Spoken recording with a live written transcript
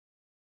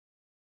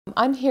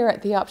I'm here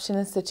at the Option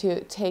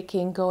Institute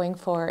taking Going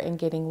For and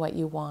Getting What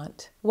You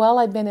Want. While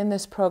I've been in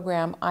this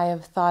program, I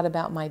have thought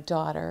about my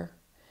daughter.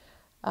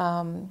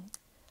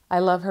 I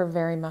love her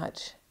very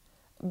much,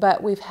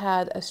 but we've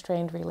had a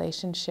strained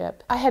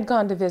relationship. I had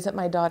gone to visit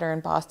my daughter in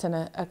Boston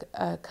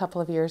a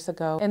couple of years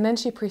ago, and then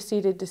she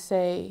proceeded to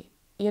say,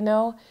 you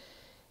know,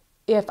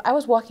 if I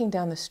was walking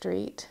down the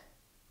street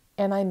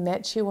and I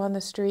met you on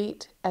the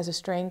street as a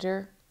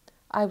stranger,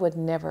 I would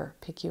never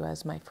pick you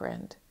as my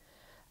friend.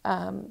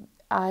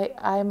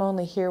 I'm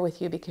only here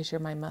with you because you're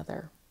my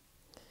mother.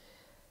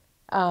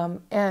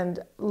 And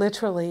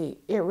literally,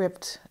 it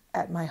ripped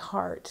at my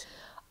heart.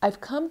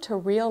 I've come to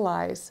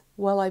realize,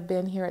 while I've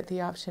been here at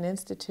the Option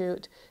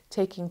Institute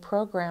taking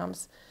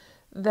programs,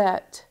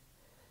 that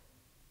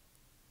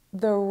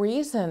the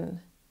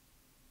reason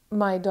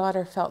my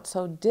daughter felt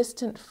so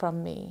distant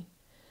from me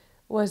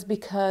was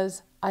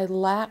because I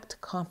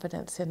lacked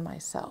confidence in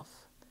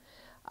myself.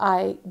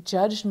 I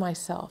judged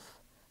myself.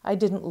 I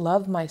didn't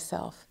love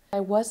myself. I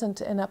wasn't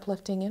an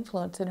uplifting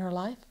influence in her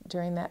life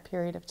during that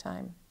period of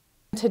time.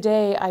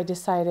 Today, I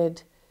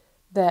decided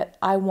that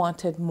I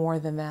wanted more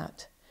than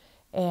that.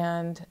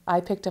 And I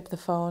picked up the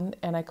phone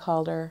and I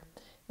called her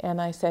and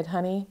I said,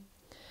 honey,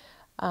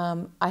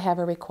 I have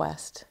a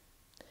request.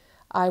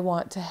 I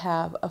want to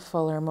have a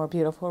fuller, more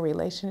beautiful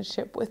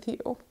relationship with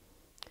you.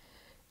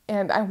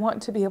 And I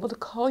want to be able to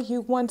call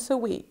you once a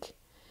week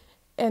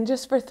and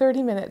just for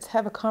 30 minutes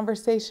have a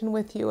conversation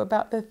with you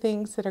about the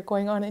things that are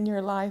going on in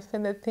your life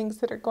and the things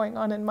that are going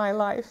on in my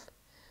life.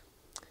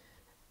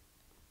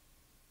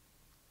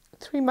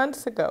 3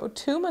 months ago,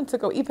 2 months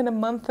ago, even a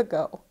month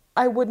ago,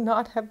 I would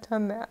not have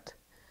done that.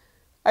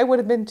 I would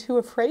have been too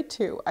afraid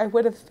to. I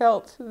would have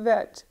felt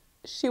that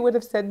she would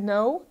have said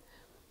no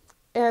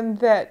and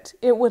that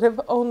it would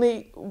have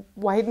only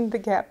widened the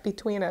gap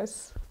between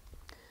us.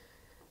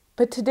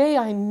 But today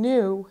I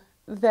knew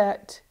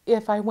that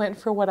if I went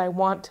for what I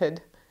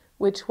wanted,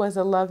 which was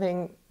a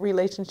loving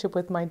relationship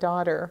with my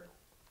daughter,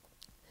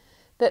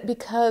 that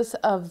because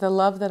of the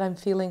love that I'm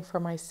feeling for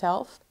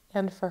myself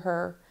and for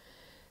her,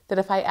 that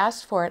if I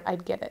asked for it,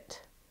 I'd get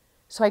it.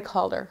 So I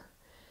called her,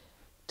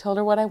 told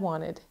her what I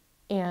wanted,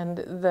 and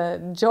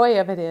the joy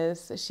of it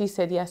is she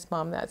said, yes,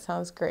 Mom, that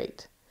sounds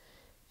great.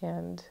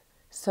 And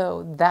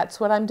so that's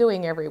what I'm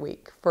doing every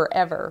week,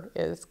 forever,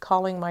 is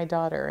calling my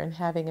daughter and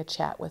having a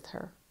chat with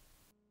her.